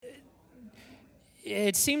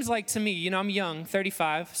it seems like to me, I'm young,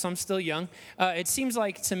 35, so I'm still young. It seems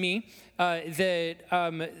like to me that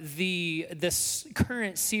this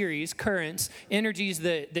current series, Currents, Energies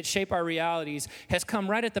that Shape Our Realities, has come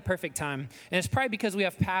right at the perfect time. And it's probably because we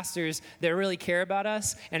have pastors that really care about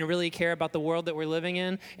us and really care about the world that we're living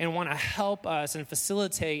in and want to help us and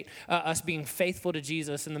facilitate us being faithful to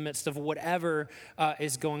Jesus in the midst of whatever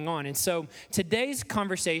is going on. And so today's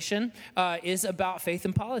conversation is about faith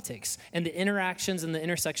and politics and the interactions and the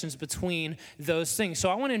intersections between those things.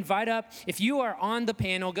 So I want to invite up, if you are on the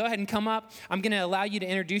panel, go ahead and come up. I'm going to allow you to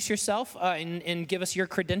introduce yourself and give us your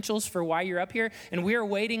credentials for why you're up here. And we are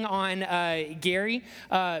waiting on Gary,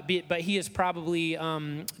 but he is probably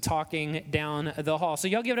talking down the hall. So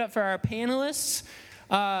y'all give it up for our panelists.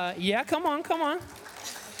 Yeah, come on.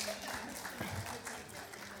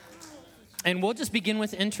 And we'll just begin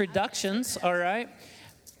with introductions, all right?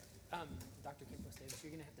 Dr. Campos-Davis,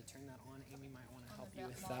 you're going to have to turn that on. Amy might want to help you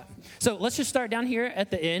with that. So let's just start down here at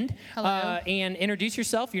the end. Hello. And introduce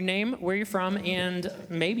yourself, your name, where you're from, and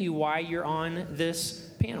maybe why you're on this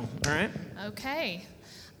panel, all right? Okay.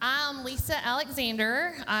 I'm Lisa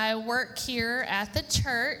Alexander. I work here at the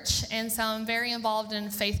church, and so I'm very involved in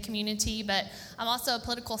faith community, but I'm also a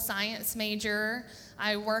political science major.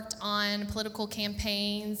 I worked on political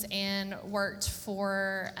campaigns and worked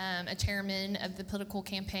for a chairman of the political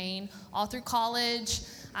campaign all through college.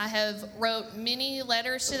 I have wrote many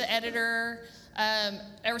letters to the editor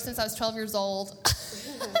ever since I was 12 years old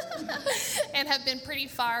and have been pretty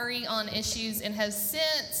fiery on issues and has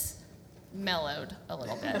since mellowed a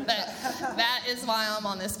little bit. But that is why I'm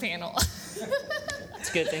on this panel. That's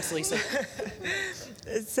good. Thanks, Lisa.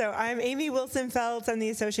 So I'm Amy Wilson-Feltz. I'm the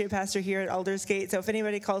associate pastor here at Aldersgate. So if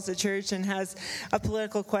anybody calls the church and has a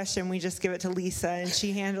political question, we just give it to Lisa, and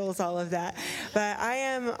she handles all of that. But I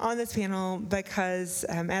am on this panel because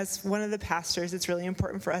as one of the pastors, it's really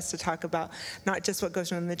important for us to talk about not just what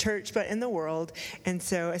goes on in the church, but in the world. And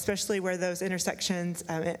so especially where those intersections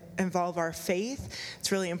involve our faith,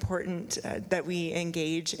 it's really important that we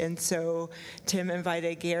engage. And so Tim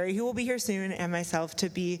invited Gary, who will be here soon, and myself to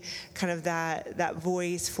be kind of that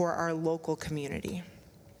voice for our local community.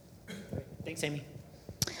 Thanks, Amy.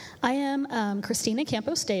 I am Christina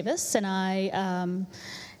Campos-Davis, and I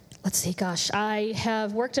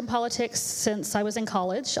have worked in politics since I was in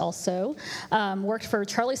college also. Worked for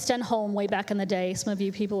Charlie Stenholm way back in the day. Some of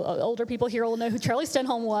you people, older people here will know who Charlie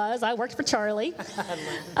Stenholm was. I worked for Charlie.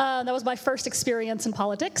 That was my first experience in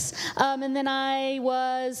politics. And then I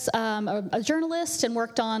was a journalist and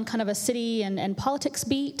worked on kind of a city and politics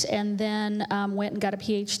beat, and then went and got a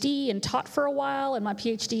PhD and taught for a while, and my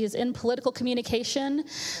PhD is in political communication.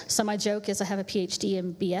 So my joke is I have a PhD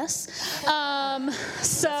in BS. I'm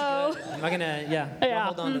not gonna, we'll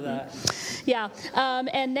hold on to that. Yeah,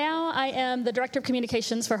 and now I am the Director of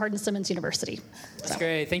Communications for Hardin-Simmons University. That's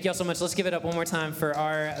great. Thank you all so much. Let's give it up one more time for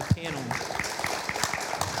our panel.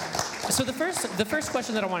 So the first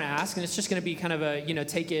question that I want to ask, and it's just going to be kind of a,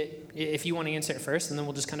 take it if you want to answer it first, and then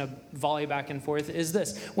we'll just kind of volley back and forth, is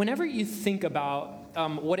this. Whenever you think about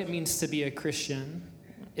what it means to be a Christian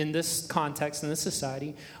in this context, in this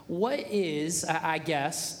society, what is, I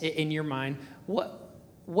guess, in your mind,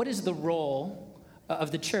 what is the role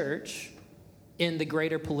of the church in the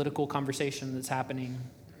greater political conversation that's happening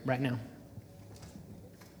right now?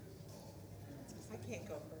 I can't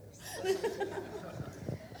go first.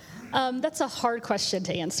 That's a hard question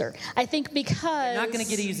to answer. I think because... It's not going to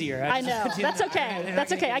get easier. I know. That's okay.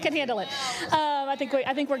 That's okay. I can handle it. I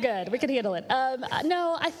think we're good. We can handle it.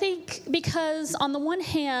 No, I think because on the one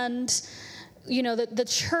hand, the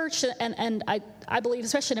church, and I believe,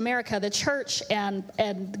 especially in America, the church and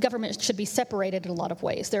government should be separated in a lot of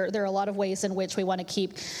ways. There are a lot of ways in which we want to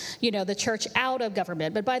keep, the church out of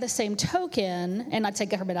government. But by the same token, and I'd say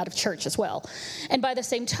government out of church as well. And by the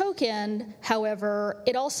same token, however,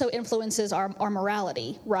 it also influences our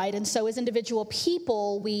morality, right? And so as individual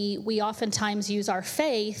people, we oftentimes use our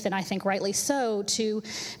faith, and I think rightly so, to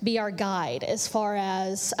be our guide as far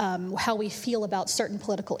as how we feel about certain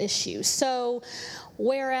political issues. So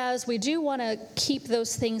whereas we do want to keep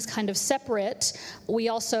those things kind of separate, we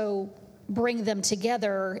also bring them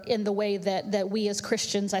together in the way that we as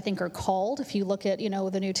Christians, I think, are called. If you look at,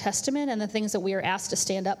 the New Testament and the things that we are asked to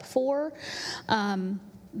stand up for.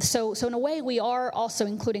 So in a way, we are also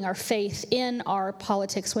including our faith in our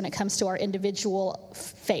politics when it comes to our individual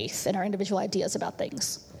faith and our individual ideas about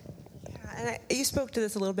things. And you spoke to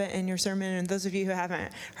this a little bit in your sermon, and those of you who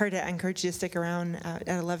haven't heard it, I encourage you to stick around at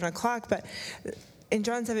 11 o'clock. But in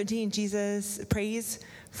John 17, Jesus prays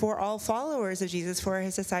for all followers of Jesus, for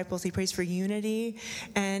his disciples. He prays for unity,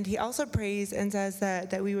 and he also prays and says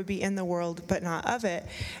that we would be in the world but not of it.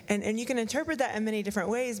 And you can interpret that in many different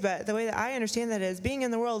ways, but the way that I understand that is being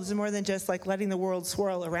in the world is more than just like letting the world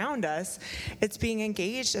swirl around us. It's being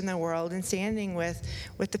engaged in the world and standing with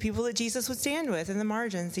the people that Jesus would stand with in the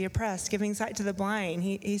margins, the oppressed, giving sight to the blind.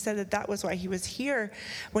 He said that was why he was here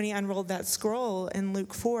when he unrolled that scroll in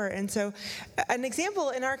Luke 4. And so an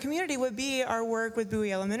example in our community would be our work with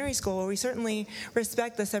Bowie Elementary School, where we certainly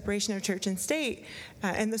respect the separation of church and state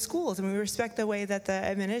in the schools, and we respect the way that the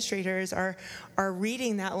administrators are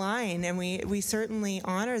reading that line, and we certainly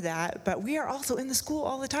honor that. But we are also in the school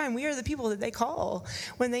all the time. We are the people that they call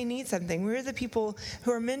when they need something. We are the people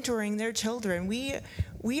who are mentoring their children.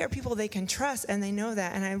 We are people they can trust, and they know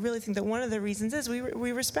that. And I really think that one of the reasons is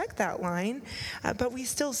we respect that line, but we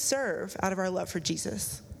still serve out of our love for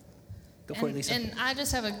Jesus. Go for it, Lisa. And I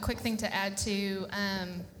just have a quick thing to add to.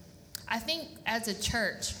 I think as a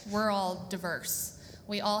church, we're all diverse.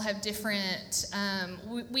 We all have different,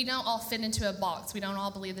 we don't all fit into a box. We don't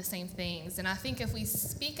all believe the same things. And I think if we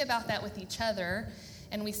speak about that with each other,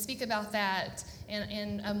 and we speak about that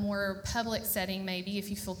in a more public setting, maybe, if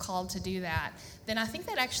you feel called to do that, then I think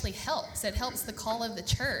that actually helps. It helps the call of the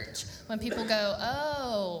church. When people go,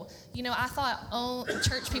 oh, I thought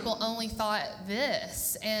church people only thought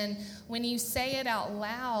this. And when you say it out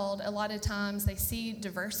loud, a lot of times they see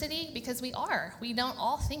diversity, because we are. We don't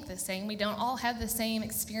all think the same. We don't all have the same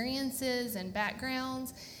experiences and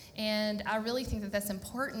backgrounds. And I really think that that's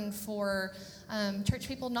important for church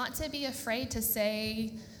people not to be afraid to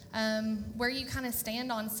say where you kind of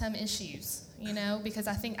stand on some issues, because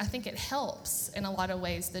I think it helps in a lot of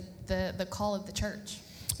ways, the call of the church.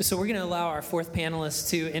 So we're going to allow our fourth panelist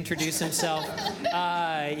to introduce himself.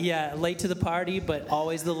 Late to the party, but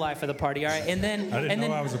always the life of the party. All right, and then I didn't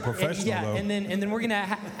know I was a professional. though. and then we're going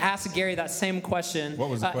to ask Gary that same question. What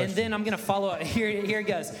was the question? And then I'm going to follow up. Here it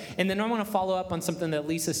goes. And then I want to follow up on something that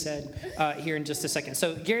Lisa said here in just a second.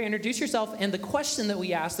 So Gary, introduce yourself. And the question that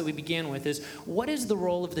we asked, that we began with, is what is the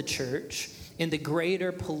role of the church in the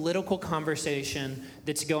greater political conversation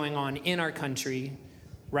that's going on in our country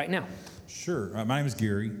right now? Sure. My name is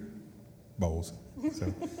Gary Bowles.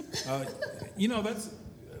 So, that's,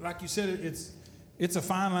 like you said, it's a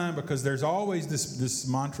fine line, because there's always this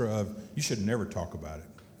mantra of you should never talk about it.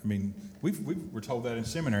 I mean, we were told that in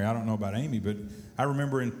seminary. I don't know about Amy, but I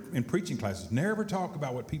remember in preaching classes, never talk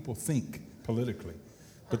about what people think politically.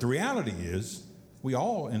 But the reality is, we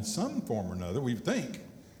all, in some form or another, we think,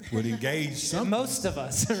 would engage some. Most of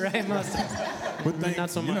us, right? Most of us. Would think, not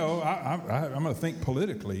so much. I'm going to think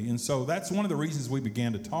politically. And so that's one of the reasons we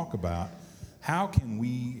began to talk about how can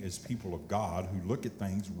we, as people of God, who look at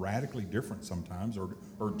things radically different sometimes,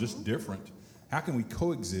 or just different, how can we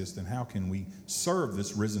coexist, and how can we serve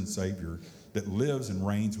this risen Savior that lives and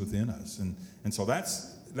reigns within us? And so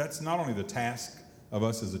that's not only the task of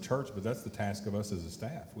us as a church, but that's the task of us as a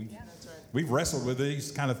staff. We've wrestled with these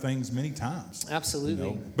kind of things many times.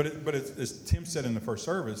 Absolutely. But it's, as Tim said in the first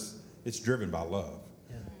service, it's driven by love.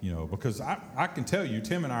 Yeah. Because I can tell you,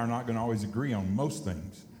 Tim and I are not going to always agree on most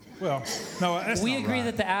things. Well, no, that's we not agree right.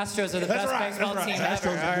 that the Astros are the best baseball team ever.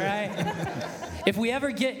 All right.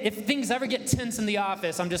 If things ever get tense in the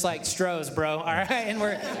office, I'm just like Stros, bro. All right, and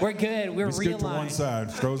we're good. We're realigned. Scoot to one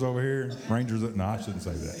side. Stros over here. Rangers. No, I shouldn't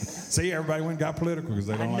say that. See, everybody went and got political because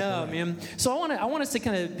they don't like that. I know, man. So I want us to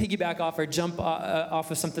kind of piggyback off or jump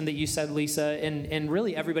off of something that you said, Lisa, and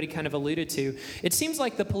really everybody kind of alluded to. It seems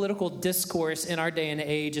like the political discourse in our day and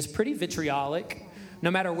age is pretty vitriolic. No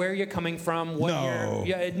matter where you're coming from, what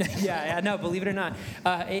I know, believe it or not,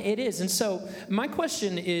 it is. And so my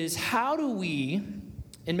question is, how do we,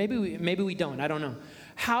 and maybe we don't, I don't know,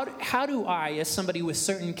 how do I, as somebody with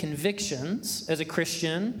certain convictions, as a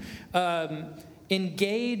Christian,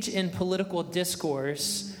 engage in political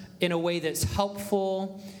discourse in a way that's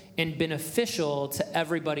helpful and beneficial to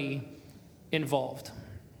everybody involved?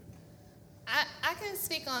 I can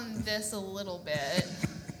speak on this a little bit.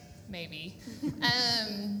 Maybe.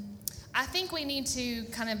 I think we need to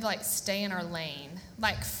kind of like stay in our lane.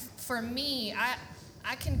 Like for me,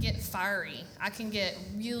 I can get fiery. I can get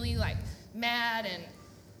really like mad and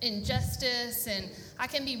injustice, and I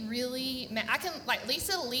can be really mad. I can, like,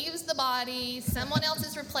 Lisa leaves the body, someone else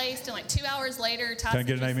is replaced, and like 2 hours later, Ty's Can I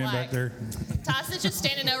get a name in back there? Ty's just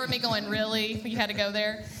standing over me going, really? You had to go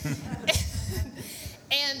there?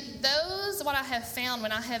 And what I have found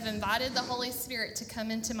when I have invited the Holy Spirit to come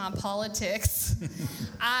into my politics,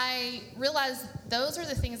 I realize those are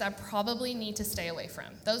the things I probably need to stay away from.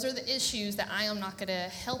 Those are the issues that I am not going to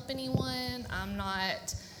help anyone.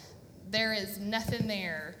 There is nothing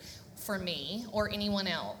there for me or anyone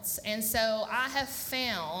else. And so I have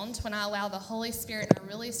found when I allow the Holy Spirit and I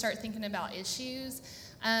really start thinking about issues,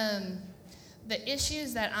 the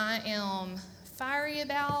issues that I am fiery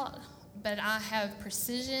about, but I have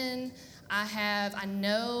precision, I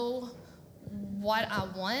know what I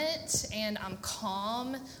want, and I'm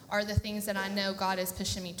calm, are the things that I know God is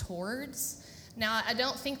pushing me towards. Now, I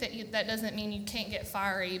don't think that doesn't mean you can't get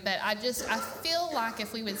fiery, but I feel like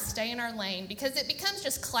if we would stay in our lane, because it becomes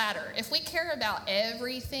just clatter. If we care about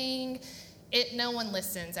everything, no one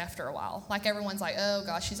listens after a while. Like everyone's like, oh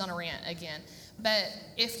gosh, she's on a rant again. But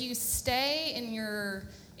if you stay in your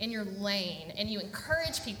lane and you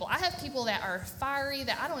encourage people, I have people that are fiery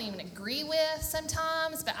that I don't even agree with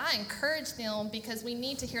sometimes, but I encourage them because we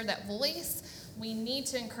need to hear that voice. We need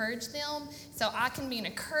to encourage them, so I can be an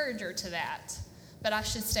encourager to that, but I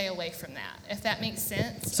should stay away from that, if that makes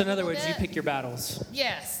sense. So in other words, you pick your battles.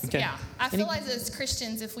 Yes, okay. Yeah. I feel like as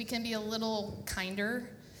Christians, if we can be a little kinder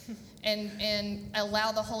and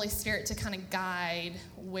allow the Holy Spirit to kind of guide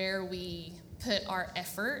where we put our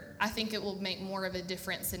effort, I think it will make more of a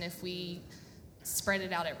difference than if we spread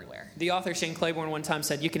it out everywhere. The author Shane Claiborne one time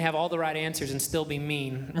said, you can have all the right answers and still be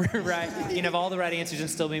mean, right? You can have all the right answers and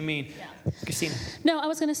still be mean. Yeah. Christina. No, I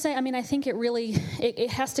was going to say, I think it really, it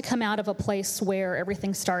has to come out of a place where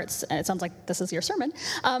everything starts, and it sounds like this is your sermon,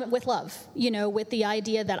 with love. With the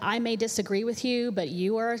idea that I may disagree with you, but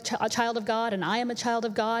you are a child of God, and I am a child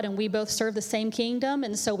of God, and we both serve the same kingdom,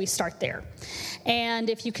 and so we start there. And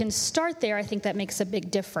if you can start there, I think that makes a big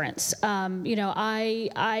difference.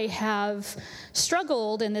 I have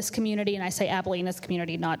struggled in this community, and I say Abilene, this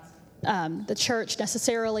community, not the church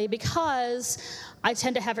necessarily, because I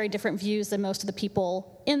tend to have very different views than most of the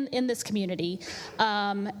people in this community.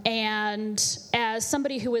 And as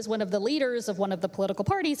somebody who is one of the leaders of one of the political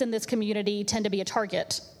parties in this community, tend to be a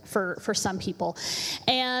target for some people.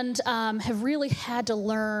 And have really had to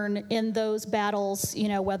learn in those battles,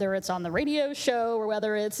 whether it's on the radio show or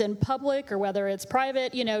whether it's in public or whether it's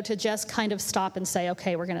private, to just kind of stop and say,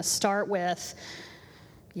 okay, we're going to start with,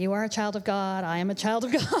 you are a child of God, I am a child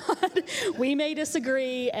of God. We may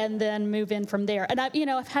disagree, and then move in from there. And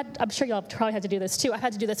I'm sure y'all probably had to do this too. I've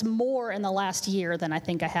had to do this more in the last year than I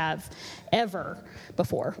think I have ever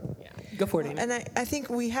before. Yeah. Go for it, Amy. And I think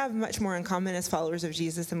we have much more in common as followers of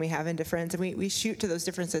Jesus than we have in difference. And we shoot to those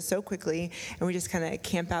differences so quickly, and we just kind of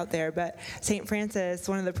camp out there. But St. Francis,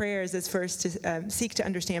 one of the prayers is first to seek to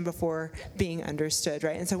understand before being understood,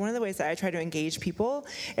 right? And so one of the ways that I try to engage people,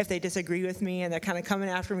 if they disagree with me and they're kind of coming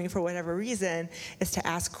after me for whatever reason, is to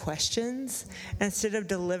ask questions. And instead of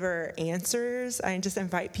deliver answers, I just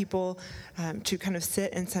invite people to kind of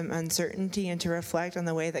sit in some uncertainty and to reflect on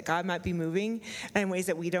the way that God might be moving in ways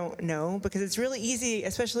that we don't know. Because it's really easy,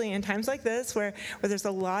 especially in times like this, where there's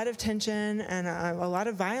a lot of tension and a lot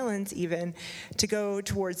of violence even, to go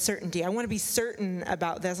towards certainty. I want to be certain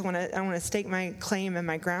about this. I want to stake my claim and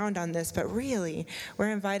my ground on this. But really, we're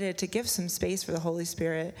invited to give some space for the Holy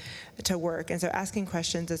Spirit to work. And so asking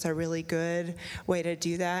questions is a really good way to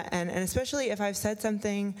do that. And especially if I've said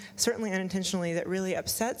something, certainly unintentionally, that really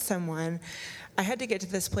upsets someone, I had to get to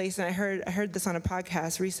this place, and I heard this on a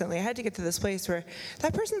podcast recently. I had to get to this place where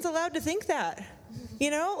that person's allowed to think that.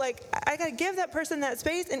 I got to give that person that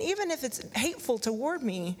space, and even if it's hateful toward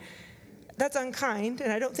me, that's unkind,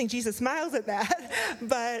 and I don't think Jesus smiles at that,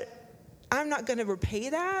 but I'm not going to repay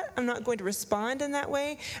that. I'm not going to respond in that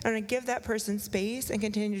way. I'm going to give that person space and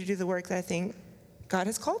continue to do the work that I think God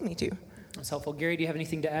has called me to. That's helpful. Gary, do you have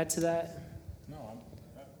anything to add to that? No,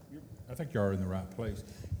 I think you are in the right place.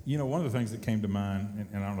 One of the things that came to mind,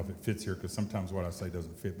 and I don't know if it fits here because sometimes what I say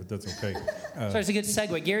doesn't fit, but that's okay. So it's a good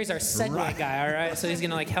segue. Gary's our segue right. guy, all right? So he's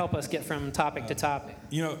going to help us get from topic to topic.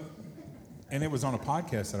 And it was on a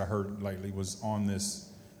podcast that I heard lately, was on this.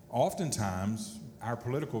 Oftentimes, our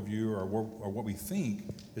political view or what we think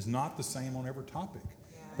is not the same on every topic.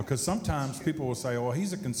 Because sometimes people will say, well,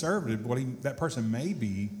 he's a conservative. Well, that person may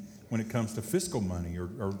be when it comes to fiscal money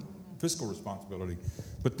or fiscal responsibility.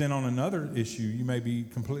 But then on another issue, you may be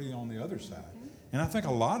completely on the other side. And I think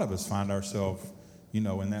a lot of us find ourselves, in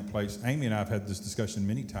that place. Amy and I have had this discussion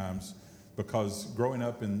many times because growing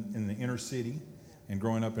up in the inner city and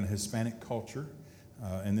growing up in Hispanic culture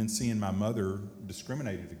and then seeing my mother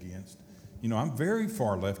discriminated against, I'm very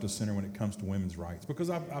far left of center when it comes to women's rights because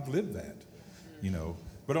I've lived that,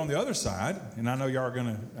 But on the other side, and I know y'all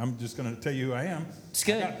are I'm just going to tell you who I am. It's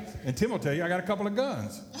good. And Tim will tell you I got a couple of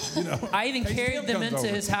guns. I even carried them into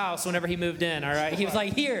his house whenever he moved in, all right? He was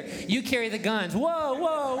like, here, you carry the guns. Whoa,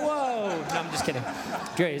 whoa, whoa. No, I'm just kidding.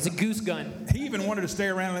 Great, it's a goose gun. He even wanted to stay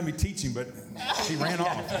around and let me teach him, but he ran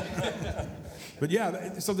off. But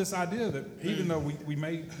yeah, so this idea that even though we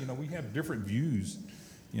may, we have different views,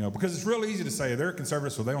 because it's real easy to say they're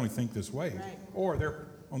conservative, so they only think this way. Right. Or they're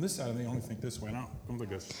on this side, they only think this way. And I don't think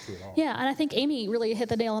that's true at all. Yeah, and I think Amy really hit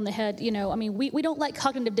the nail on the head. We don't like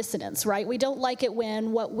cognitive dissonance, right? We don't like it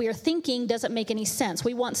when what we're thinking doesn't make any sense.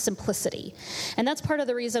 We want simplicity. And that's part of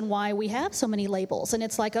the reason why we have so many labels. And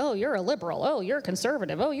it's like, oh, you're a liberal. Oh, you're a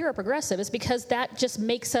conservative. Oh, you're a progressive. It's because that just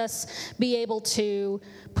makes us be able to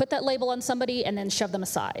put that label on somebody and then shove them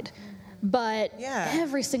aside. But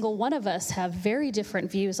every single one of us have very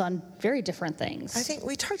different views on very different things. I think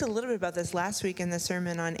we talked a little bit about this last week in the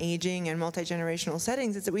sermon on aging and multi-generational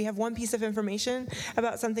settings. It's that we have one piece of information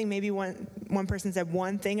about something. Maybe one person said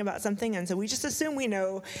one thing about something, and so we just assume we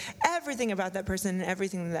know everything about that person and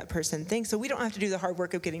everything that person thinks. So we don't have to do the hard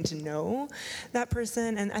work of getting to know that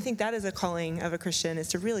person. And I think that is a calling of a Christian, is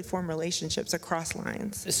to really form relationships across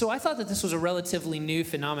lines. So I thought that this was a relatively new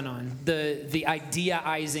phenomenon, the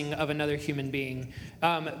ideaizing of another human being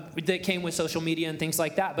that came with social media and things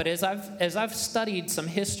like that. But as I've studied some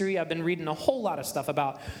history, I've been reading a whole lot of stuff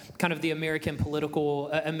about kind of the American political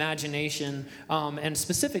imagination, and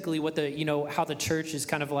specifically what how the church is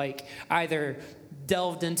kind of like either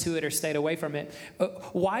delved into it or stayed away from it.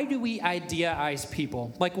 Why do we ideaize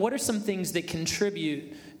people? Like, what are some things that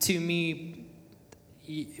contribute to me?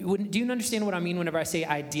 Do you understand what I mean whenever I say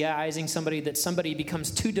ideaizing somebody? That somebody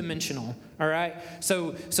becomes two-dimensional, all right?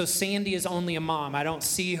 So Sandy is only a mom. I don't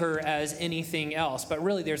see her as anything else, but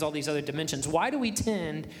really there's all these other dimensions. Why do we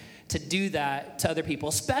tend to do that to other people,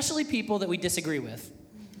 especially people that we disagree with?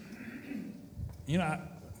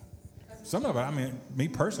 Some of it, me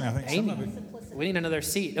personally, I think some of it. We need another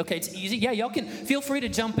seat. Okay, it's easy. Yeah, y'all can feel free to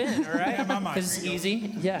jump in, all right? Because it's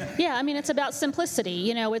easy. Yeah. Yeah, it's about simplicity.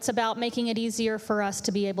 It's about making it easier for us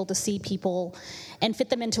to be able to see people and fit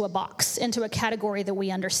them into a box, into a category that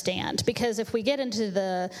we understand. Because if we get into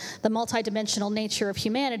the multidimensional nature of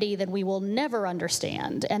humanity, then we will never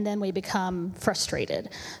understand, and then we become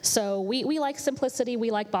frustrated. So we like simplicity. We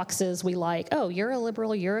like boxes. We like, oh, you're a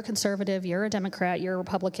liberal, you're a conservative, you're a Democrat, you're a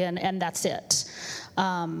Republican, and that's it.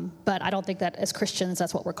 But I don't think that as Christians,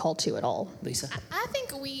 that's what we're called to at all. Lisa? I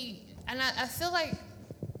think I feel like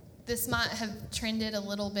this might have trended a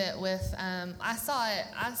little bit with, I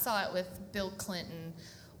saw it with Bill Clinton.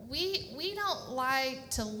 We don't like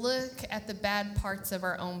to look at the bad parts of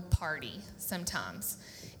our own party sometimes.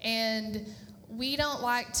 And we don't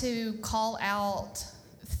like to call out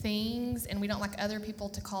things, and we don't like other people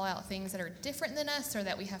to call out things that are different than us or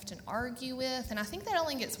that we have to argue with. And I think that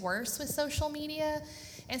only gets worse with social media.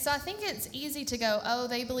 And so I think it's easy to go, oh,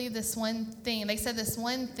 they believe this one thing. They said this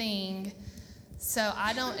one thing, so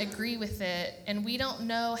I don't agree with it. And we don't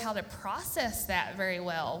know how to process that very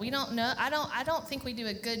well. We don't know. I don't think we do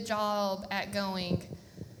a good job at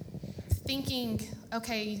thinking,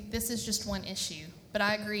 okay, this is just one issue. But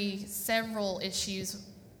I agree, several issues.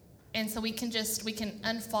 And so we can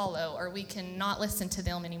unfollow, or we can not listen to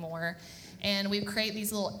them anymore. And we create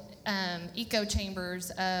these little echo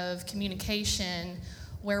chambers of communication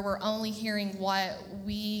where we're only hearing what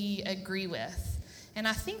we agree with. And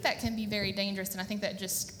I think that can be very dangerous, and I think that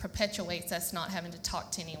just perpetuates us not having to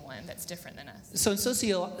talk to anyone that's different than us. So in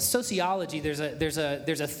sociology, there's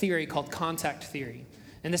a theory called contact theory.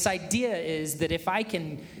 And this idea is that if I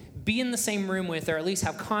can be in the same room with, or at least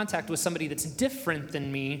have contact with somebody that's different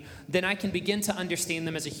than me, then I can begin to understand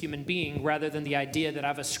them as a human being rather than the idea that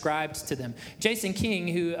I've ascribed to them. Jason King,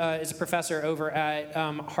 who is a professor over at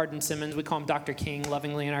Hardin-Simmons, we call him Dr. King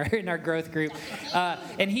lovingly in our growth group,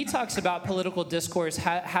 and he talks about political discourse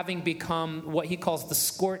having become what he calls the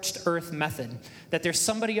scorched earth method, that there's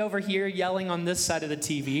somebody over here yelling on this side of the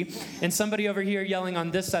TV and somebody over here yelling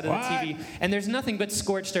on this side of the TV, and there's nothing but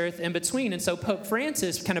scorched earth in between. And so Pope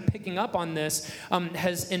Francis, kind of picking up on this,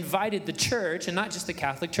 has invited the church, and not just the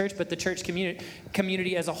Catholic Church, but the church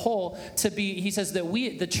community as a whole, to be, he says that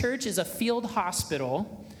the church is a field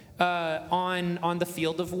hospital on the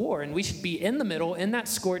field of war, and we should be in the middle, in that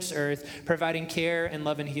scorched earth, providing care and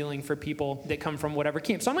love and healing for people that come from whatever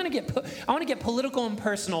camp. So I want to get political and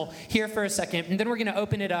personal here for a second, and then we're going to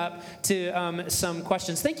open it up to some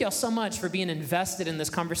questions. Thank you all so much for being invested in this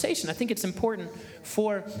conversation. I think it's important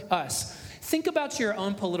for us. Think about your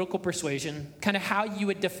own political persuasion, kind of how you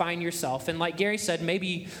would define yourself. And like Gary said,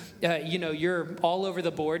 maybe you're all over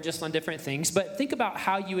the board just on different things, but think about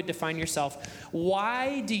how you would define yourself.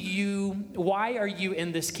 Why are you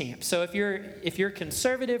in this camp? So if you're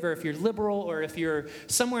conservative, or if you're liberal, or if you're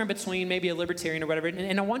somewhere in between, maybe a libertarian or whatever,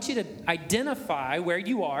 and I want you to identify where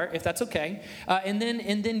you are, if that's okay, and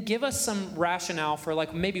then give us some rationale for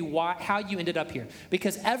like maybe how you ended up here.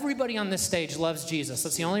 Because everybody on this stage loves Jesus.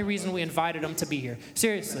 That's the only reason we invite invited them to be here.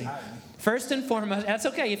 Seriously. First and foremost, that's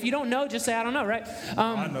okay. If you don't know, just say, I don't know, right?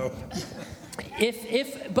 I know.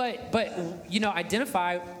 But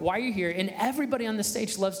identify why you're here. And everybody on the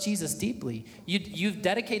stage loves Jesus deeply. You've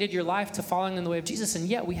dedicated your life to following in the way of Jesus, and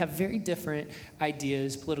yet we have very different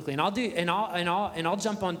ideas politically. And I'll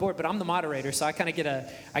jump on board, but I'm the moderator, so I kind of get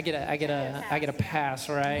a pass,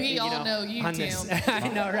 right? We all know you, Tim. I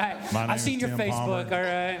know, right? I've seen your Tim Facebook, Palmer. all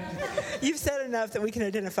right? You've said enough that we can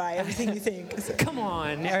identify everything you think. Come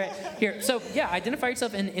on. All right. Here. So identify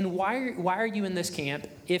yourself, and why are you in this camp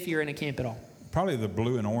if you're in a camp at all? Probably the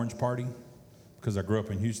blue and orange party, because I grew up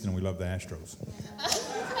in Houston and we love the Astros.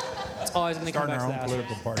 It's always going to come Starting back our to own that.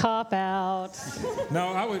 political party. Cop out.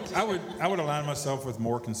 No, I would align myself with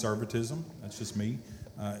more conservatism. That's just me.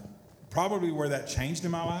 Probably where that changed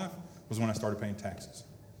in my life was when I started paying taxes,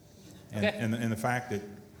 and Okay. and the fact that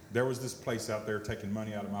there was this place out there taking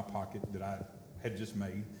money out of my pocket that I had just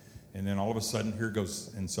made, and then all of a sudden here it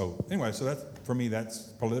goes. And so anyway, so that's for me. That's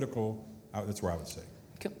political. That's where I would say.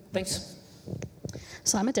 Cool. Thanks.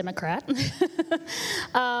 So I'm a Democrat.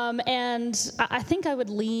 And I think I would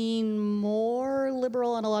lean more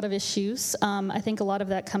liberal on a lot of issues. I think a lot of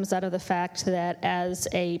that comes out of the fact that as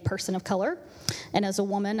a person of color and as a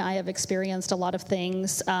woman, I have experienced a lot of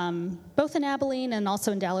things, both in Abilene and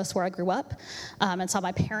also in Dallas where I grew up, and saw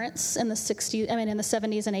my parents in the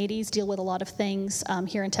 70s and 80s deal with a lot of things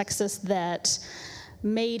here in Texas that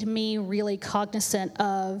made me really cognizant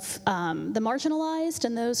of the marginalized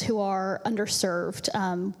and those who are underserved.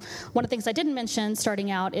 One of the things I didn't mention starting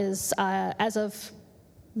out is as of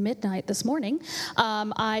midnight this morning,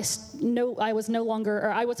 I was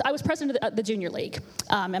president of the Junior League,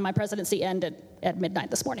 and my presidency ended at midnight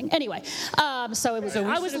this morning. Anyway, I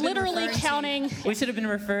was literally counting. We should have been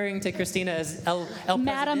referring to Christina as El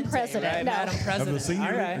Madam President. Right? No. Madam President. Of the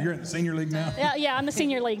senior All right. league? You're in the senior league now? Yeah, I'm the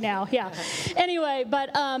senior league now. Yeah. Anyway, but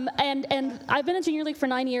and I've been in junior league for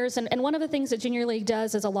 9 years, and one of the things that junior league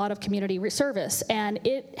does is a lot of community service, and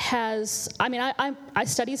it has. I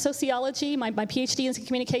studied sociology. My PhD is in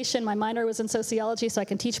communication. My minor was in sociology, so I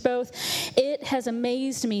can teach both. It has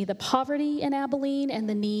amazed me the poverty in Abilene and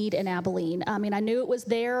the need in Abilene. I knew it was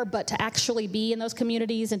there, but to actually be in those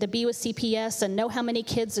communities and to be with CPS and know how many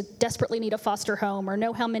kids desperately need a foster home, or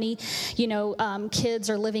know how many, kids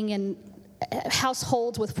are living in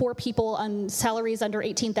households with 4 people on salaries under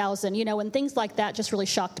 $18,000, and things like that just really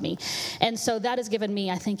shocked me. And so that has given me,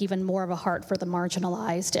 I think, even more of a heart for the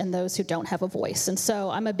marginalized and those who don't have a voice. And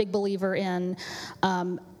so I'm a big believer in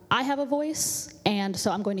I have a voice, and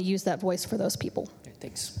so I'm going to use that voice for those people. Okay,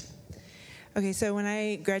 thanks. Okay, so when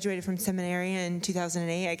I graduated from seminary in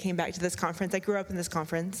 2008, I came back to this conference. I grew up in this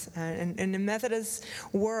conference. And in the Methodist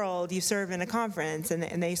world, you serve in a conference,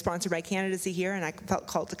 and they sponsored my candidacy here, and I felt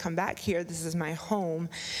called to come back here. This is my home.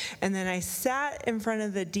 And then I sat in front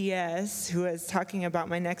of the DS who was talking about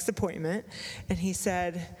my next appointment, and he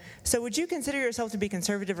said, "So would you consider yourself to be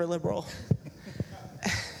conservative or liberal?"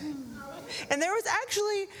 And there was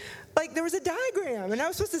actually, there was a diagram, and I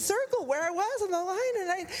was supposed to circle where I was on the line,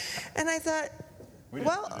 and I thought,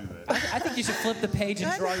 I think you should flip the page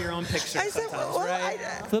and draw your own picture sometimes, right?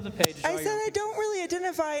 Flip the page. I said I don't really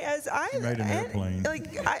identify as either. Made an airplane.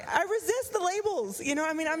 I resist the labels.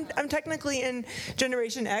 I'm technically in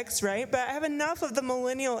Generation X, right? But I have enough of the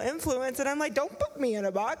millennial influence, and I'm like, don't put me in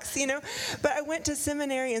a box, But I went to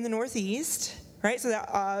seminary in the Northeast, right? So that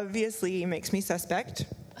obviously makes me suspect.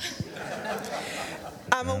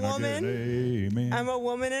 I'm a woman. I'm a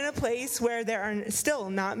woman in a place where there are still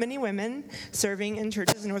not many women serving in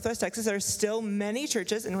churches in Northwest Texas. There are still many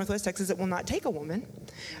churches in Northwest Texas that will not take a woman.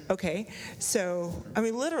 Okay, so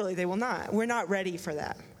literally, they will not. We're not ready for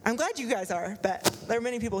that. I'm glad you guys are, but there are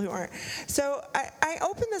many people who aren't. So I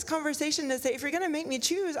open this conversation to say, if you're going to make me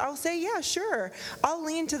choose, I'll say, yeah, sure. I'll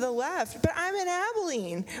lean to the left, but I'm in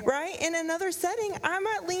Abilene, right? In another setting, I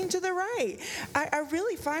might lean to the right. I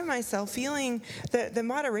really find myself feeling that the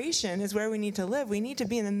moderation is where we need to live. We need to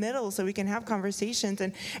be in the middle so we can have conversations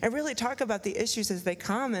and really talk about the issues as they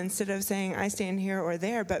come instead of saying, I stand here or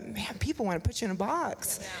there. But, man, people want to put you in a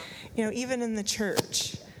box, even in the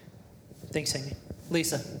church. Thanks, Amy.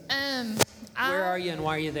 Lisa, where are you and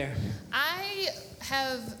why are you there? I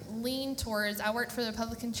have leaned towards, I worked for the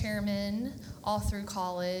Republican chairman all through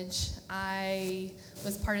college. I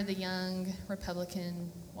was part of the Young Republican,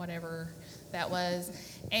 whatever that was.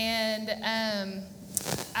 And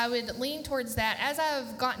I would lean towards that. As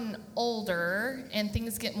I've gotten older and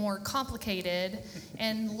things get more complicated,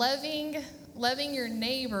 and loving your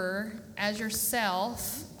neighbor as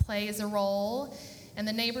yourself plays a role. And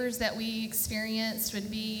the neighbors that we experienced would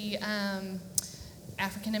be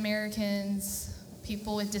African Americans,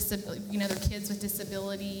 people with their kids with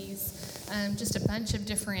disabilities, just a bunch of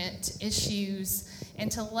different issues. And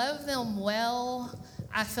to love them well,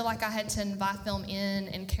 I feel like I had to invite them in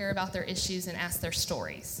and care about their issues and ask their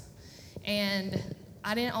stories. And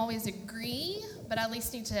I didn't always agree, but I at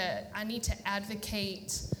least need to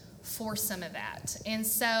advocate for some of that. And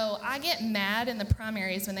so I get mad in the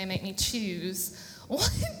primaries when they make me choose one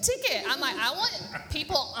ticket. I'm like, I want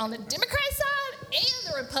people on the Democrat side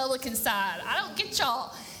and the Republican side. I don't get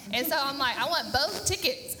y'all. And so I'm like, I want both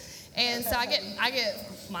tickets. And so I get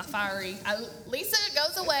my fiery. Lisa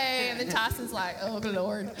goes away, and then Tyson's like, oh, good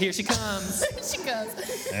Lord. Here she comes. She comes.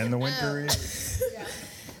 And the winter is.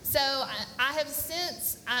 So I have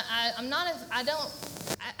since, I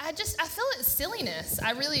feel it's silliness.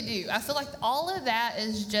 I really do. I feel like all of that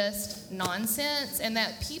is just nonsense, and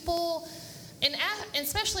that people, and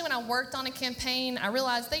especially when I worked on a campaign, I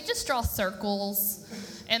realized they just draw circles,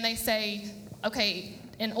 and they say, okay,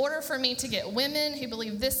 in order for me to get women who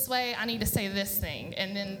believe this way, I need to say this thing,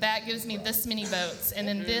 and then that gives me this many votes, and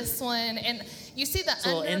then this one, and you see the it's a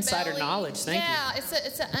little insider knowledge. Thank you. Yeah,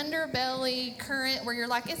 it's an underbelly current where you're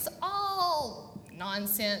like, it's all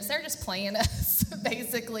nonsense. They're just playing us,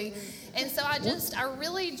 basically. And so I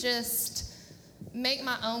really just make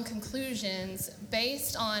my own conclusions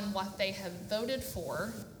based on what they have voted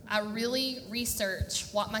for. I really research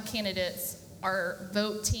what my candidates are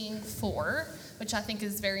voting for, which I think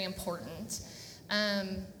is very important,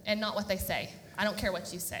 and not what they say. I don't care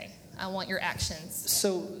what you say. I want your actions.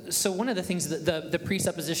 So one of the things that the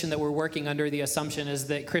presupposition that we're working under, the assumption is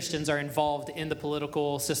that Christians are involved in the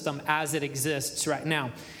political system as it exists right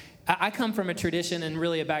now. I come from a tradition and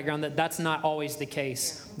really a background that's not always the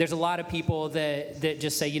case. There's a lot of people that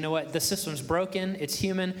just say, you know what, the system's broken, it's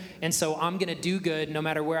human, and so I'm going to do good no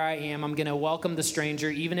matter where I am. I'm going to welcome the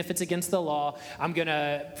stranger, even if it's against the law. I'm going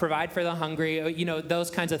to provide for the hungry,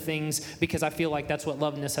 those kinds of things, because I feel like that's what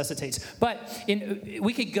love necessitates. But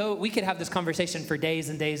we could have this conversation for days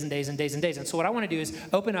and days and days and days and days. And so what I want to do is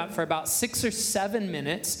open up for about 6 or 7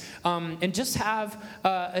 minutes and just have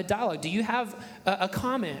a dialogue. Do you have a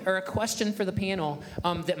comment or a question for the panel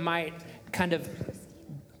that might kind of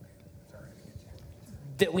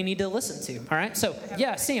that we need to listen to? All right, so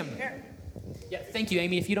yeah, Sam. Yeah, thank you,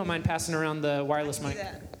 Amy. If you don't mind passing around the wireless mic.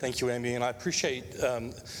 Thank you, Amy, and I appreciate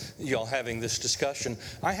y'all having this discussion.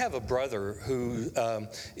 I have a brother who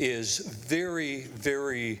is very,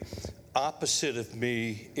 very opposite of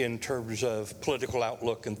me in terms of political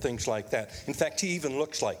outlook and things like that. In fact, he even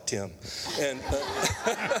looks like Tim. And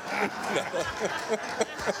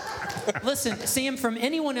Listen, Sam, from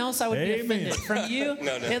anyone else, I would be offended. From you,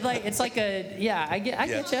 No. it's like I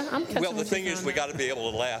get you. I'm catching. Well, the thing is, we got to be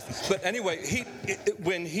able to laugh. But anyway,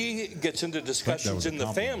 when he gets into discussions in the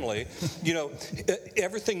family,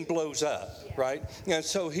 everything blows up, right? And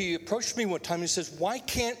so he approached me one time and he says, "Why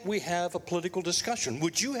can't we have a political discussion?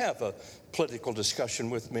 Would you have a political discussion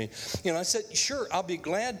with me?" I said, "Sure, I'll be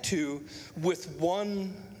glad to, with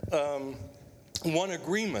one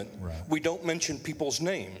agreement. Right. We don't mention people's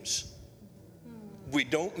names. We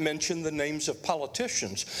don't mention the names of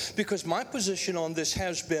politicians, because my position on this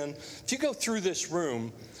has been, if you go through this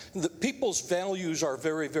room, the people's values are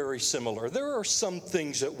very, very similar. There are some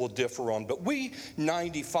things that we'll differ on, but we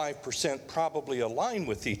 95% probably align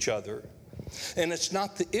with each other. And it's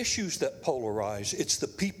not the issues that polarize, it's the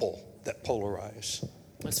people that polarize."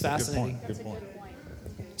 That's fascinating. Good point.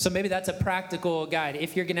 So maybe that's a practical guide.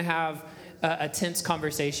 If you're going to have a tense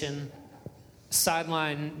conversation,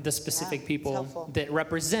 sideline the specific people that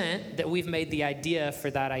represent that we've made the idea for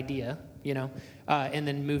that idea, and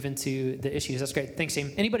then move into the issues. That's great. Thanks,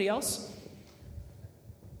 team. Anybody else?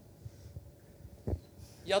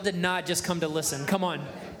 Y'all did not just come to listen. Come on.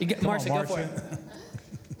 Marcia, go for it.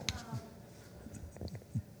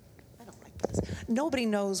 Nobody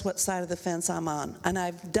knows what side of the fence I'm on. And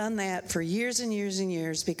I've done that for years and years and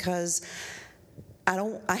years because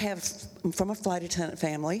I'm from a flight attendant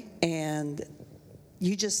family, and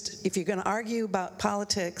if you're going to argue about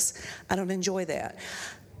politics, I don't enjoy that.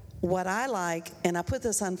 What I like, and I put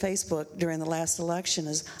this on Facebook during the last election,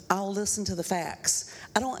 is I'll listen to the facts.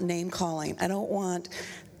 I don't want name calling. I don't want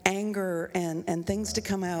anger and things to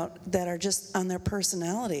come out that are just on their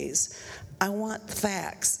personalities. I want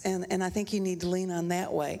facts, and I think you need to lean on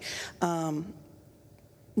that way.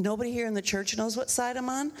 Nobody here in the church knows what side I'm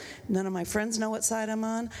on. None of my friends know what side I'm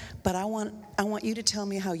on. But I want you to tell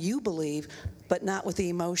me how you believe, but not with the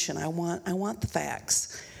emotion. I want the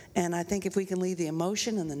facts. And I think if we can leave the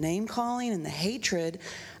emotion and the name calling and the hatred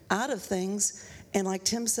out of things, And like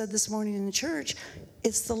Tim said this morning in the church,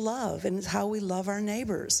 it's the love, and it's how we love our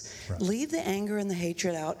neighbors. Right. Leave the anger and the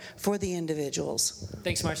hatred out for the individuals.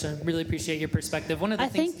 Thanks, Marcia. Really appreciate your perspective. One of the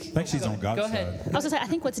things. I think she's on God's Go ahead. side. I was gonna say, I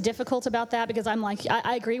think what's difficult about that, because I'm like,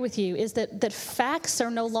 I agree with you, is that facts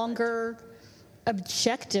are no longer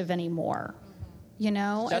objective anymore. You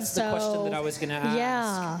know, That's and the question that I was going to ask.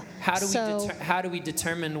 Yeah. How do we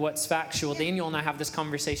determine what's factual? Daniel and I have this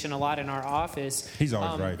conversation a lot in our office. He's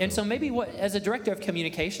always right, And though. so maybe as a director of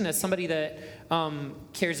communication, as somebody that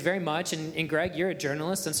cares very much, and Greg, you're a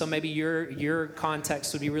journalist, and so maybe your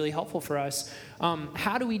context would be really helpful for us.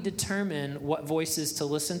 How do we determine what voices to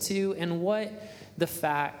listen to and what the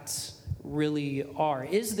facts really are?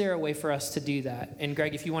 Is there a way for us to do that? And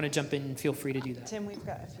Greg, if you want to jump in, feel free to do that. Tim, we've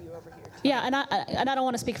got a few over here. Yeah, and I don't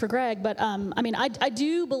want to speak for Greg, but I mean, I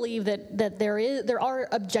do believe that there are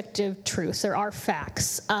objective truths, there are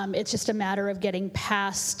facts. It's just a matter of getting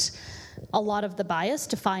past a lot of the bias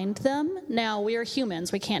to find them. Now, we are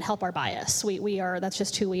humans; we can't help our bias. We are, that's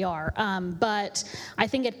just who we are. But I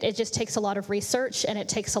think it just takes a lot of research, and it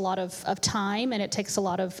takes a lot of time, and it takes a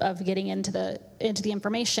lot of getting into the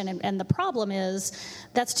information. And the problem is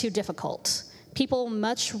that's too difficult. People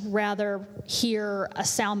much rather hear a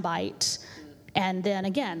soundbite and then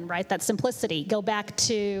again, right, that simplicity, go back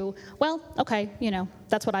to, well, okay,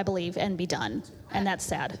 that's what I believe, and be done. And that's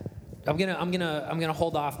sad. I'm gonna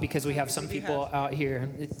hold off because we have some people out here.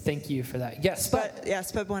 Thank you for that. Yes,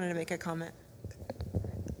 Spud wanted to make a comment.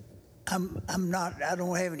 I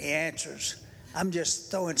don't have any answers. I'm just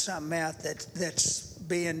throwing something out that's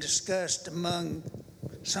being discussed among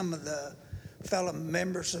some of the fellow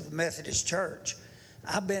members of the Methodist Church.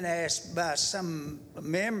 I've been asked by some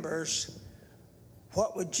members,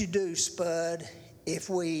 what would you do, Spud, if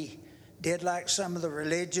we did like some of the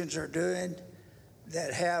religions are doing,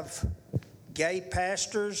 that have gay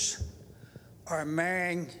pastors are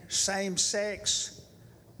marrying same-sex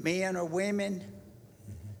men or women?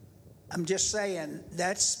 I'm just saying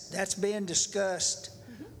that's being discussed.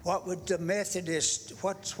 What would the Methodist?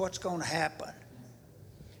 What's going to happen?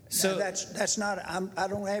 So now that's not. I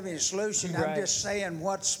don't have any solution. Right. I'm just saying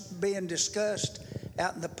what's being discussed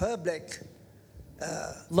out in the public.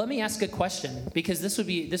 Let me ask a question, because this would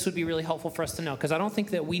be really helpful for us to know, because I don't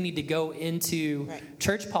think that we need to go into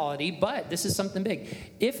church polity, but this is something big.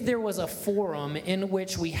 If there was a forum in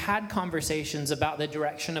which we had conversations about the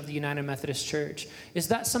direction of the United Methodist Church, is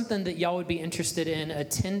that something that y'all would be interested in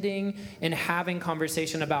attending and having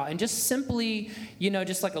conversation about, and just simply,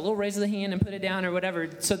 just like a little raise of the hand and put it down or whatever,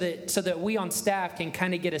 so that we on staff can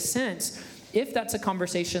kind of get a sense. If that's a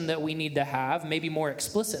conversation that we need to have, maybe more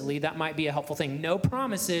explicitly, that might be a helpful thing. No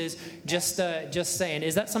promises, just saying.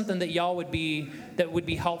 Is that something that would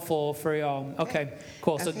be helpful for y'all? Okay,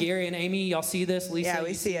 cool. So Gary and Amy, y'all see this? Lisa, Yeah, we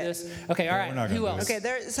you see it. this? Okay, all right. Who else? Okay,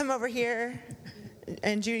 there's some over here,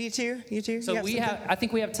 and Judy too. You too. So I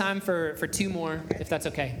think we have time for two more, if that's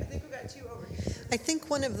okay. I think we've got two over here. I think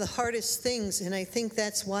one of the hardest things, and I think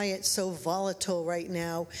that's why it's so volatile right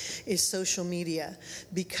now, is social media,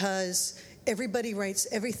 because everybody writes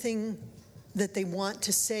everything that they want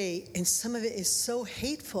to say, and some of it is so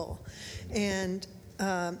hateful, and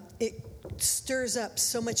it stirs up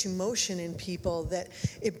so much emotion in people that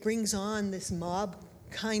it brings on this mob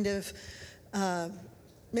kind of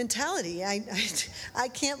mentality. I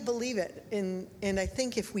can't believe it, and I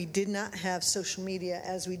think if we did not have social media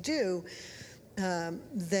as we do,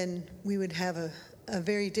 then we would have a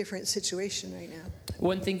very different situation right now.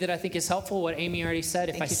 One thing that I think is helpful, what Amy already said,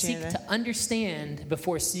 if I seek to understand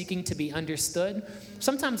before seeking to be understood,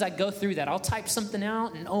 sometimes I go through that. I'll type something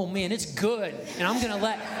out and, oh man, it's good, and I'm gonna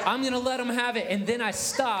let them have it, and then I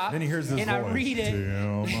stop. Then he hears this and voice. I read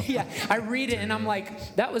it. Yeah, I read it, and I'm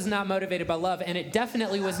like, that was not motivated by love, and it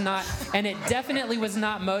definitely was not. And it definitely was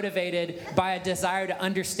not motivated by a desire to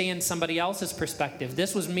understand somebody else's perspective.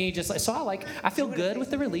 This was me just like, I feel good with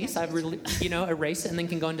the release. I've erased it and then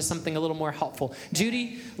can go into something a little more helpful.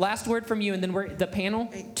 Judy, last word from you, and then the panel,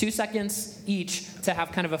 2 seconds each to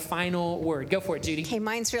have kind of a final word. Go for it, Judy. Okay,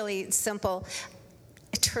 mine's really simple.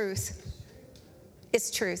 Truth.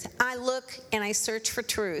 It's truth. I look and I search for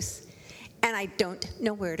truth, and I don't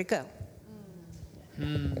know where to go.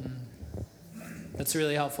 That's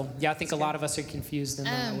really helpful. Yeah, I think a lot of us are confused in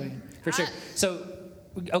that way, for sure. So,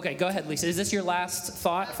 okay, go ahead, Lisa. Is this your last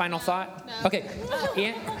thought, final thought? No. Okay,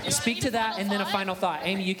 speak to that, and then a final thought.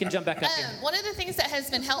 Amy, you can jump back up here. One of the things that has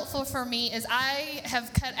been helpful for me is I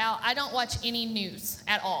have cut out, I don't watch any news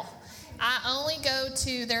at all. I only go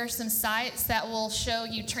to, there are some sites that will show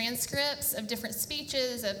you transcripts of different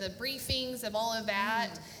speeches, of the briefings, of all of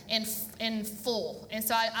that in full. And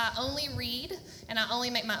so I only read, and I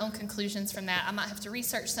only make my own conclusions from that. I might have to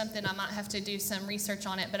research something, I might have to do some research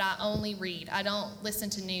on it, but I only read. I don't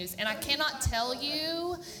listen to news. And I cannot tell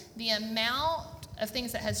you the amount of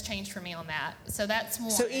things that has changed for me on that. So that's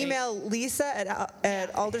one. So email Lisa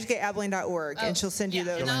at aldersgateabilene.org, and she'll send you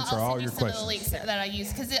those. And She'll answer I'll all send you your some of the questions. links that I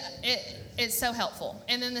use because it's so helpful.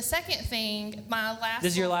 And then the second thing, my last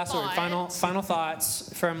This is your last word. thought, Final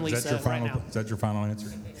thoughts from Lisa Is that your final? right now. Is that your final answer?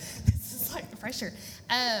 This is like the pressure.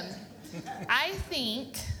 I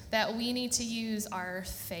think that we need to use our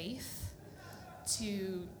faith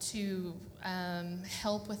to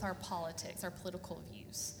help with our politics, our political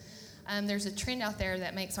views. There's a trend out there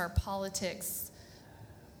that makes our politics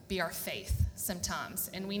be our faith sometimes,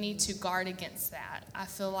 and we need to guard against that. I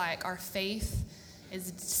feel like our faith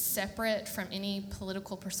is separate from any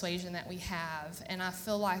political persuasion that we have, and I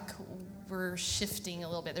feel like we're shifting a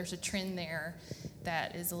little bit. There's a trend there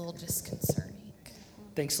that is a little disconcerting.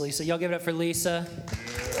 Thanks, Lisa. Y'all give it up for Lisa.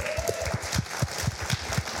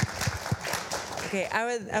 Okay,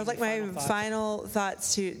 I would like my final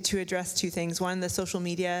thoughts to address two things. One, the social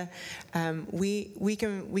media, we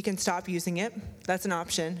can stop using it. That's an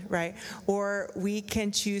option, right? Or we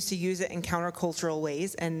can choose to use it in countercultural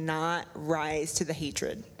ways and not rise to the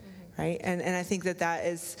hatred. Right? And I think that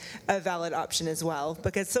is a valid option as well,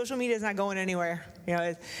 because social media is not going anywhere.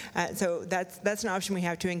 So that's an option we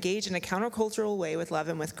have, to engage in a countercultural way with love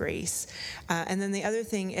and with grace. And then the other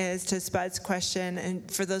thing is, to Spud's question, and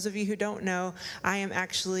for those of you who don't know, I am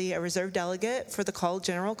actually a reserve delegate for the Called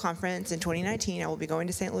General Conference in 2019. I will be going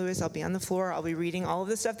to St. Louis. I'll be on the floor. I'll be reading all of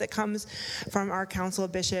the stuff that comes from our Council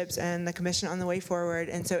of Bishops and the Commission on the Way Forward.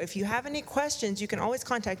 And so if you have any questions, you can always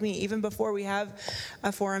contact me, even before we have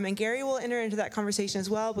a forum. And Gary will enter into that conversation as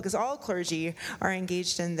well, because all clergy are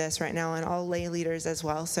engaged in this right now, and all lay leaders as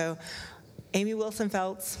well. So Amy Wilson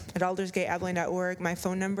Feltz at aldersgateabilene.org. My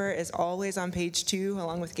phone number is always on page 2,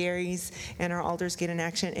 along with Gary's and our Aldersgate in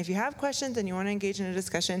Action. If you have questions and you want to engage in a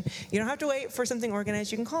discussion, you don't have to wait for something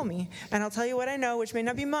organized. You can call me, and I'll tell you what I know, which may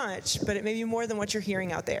not be much, but it may be more than what you're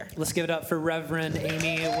hearing out there. Let's give it up for Reverend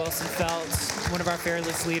Amy Wilson Feltz, one of our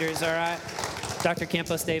fearless leaders. All right. Dr.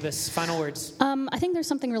 Campos Davis, final words. I think there's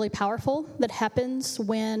something really powerful that happens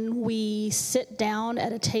when we sit down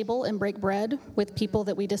at a table and break bread with people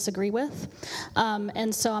that we disagree with.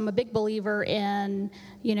 And so I'm a big believer in,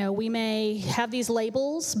 we may have these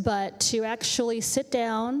labels, but to actually sit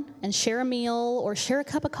down and share a meal or share a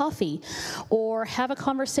cup of coffee or have a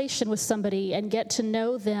conversation with somebody and get to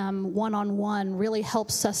know them one-on-one really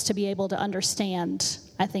helps us to be able to understand,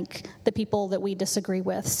 I think, the people that we disagree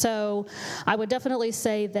with. So I would definitely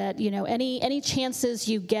say that, any chances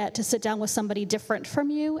you get to sit down with somebody different from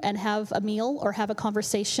you and have a meal or have a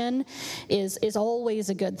conversation is always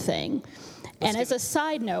a good thing. And as a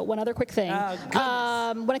side note, one other quick thing.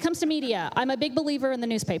 When it comes to media, I'm a big believer in the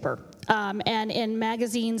newspaper and in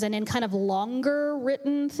magazines and in kind of longer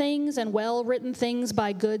written things and well-written things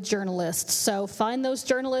by good journalists. So find those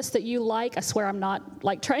journalists that you like. I swear I'm not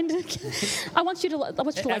trying to. I want you to like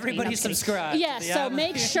me. Everybody subscribe. Yes. So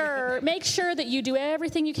make sure that you do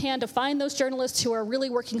everything you can to find those journalists who are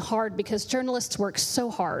really working hard, because journalists work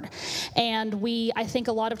so hard, and I think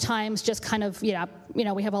a lot of times just kind of we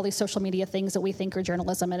have all these social media things that we think are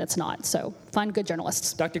journalism, and it's not. So find good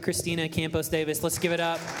journalists. Dr. Christina Campos Davis, let's give it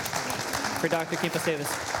up for Dr. Campos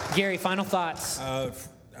Davis. Gary, final thoughts.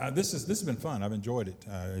 This has been fun. I've enjoyed it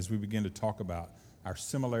as we begin to talk about our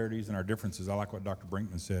similarities and our differences. I like what Dr.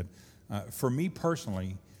 Brinkman said. For me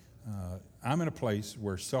personally, I'm in a place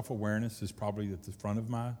where self-awareness is probably at the front of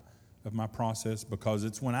my process, because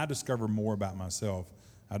it's when I discover more about myself,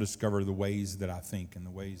 I discover the ways that I think and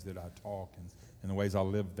the ways that I talk and the ways I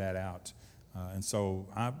live that out. And so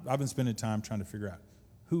I've been spending time trying to figure out,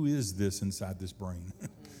 who is this inside this brain?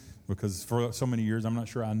 Because for so many years, I'm not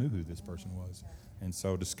sure I knew who this person was. And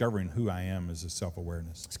so discovering who I am is a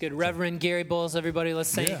self-awareness. It's good. Reverend Gary Bowles, everybody,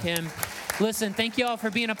 let's thank him. Listen, thank you all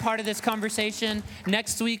for being a part of this conversation.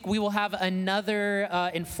 Next week, we will have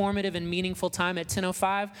another informative and meaningful time at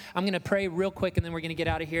 10:05. I'm going to pray real quick, and then we're going to get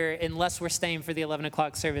out of here, unless we're staying for the 11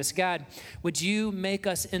 o'clock service. God, would you make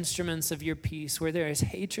us instruments of your peace? Where there is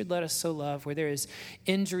hatred, let us sow love. Where there is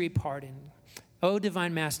injury, pardon. O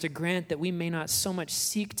divine Master, grant that we may not so much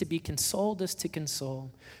seek to be consoled as to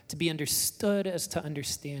console, to be understood as to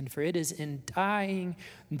understand. For it is in dying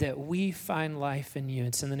that we find life in you.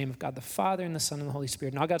 It's in the name of God the Father, and the Son, and the Holy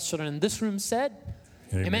Spirit. And all God's children in this room said,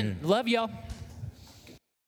 Amen. Love y'all.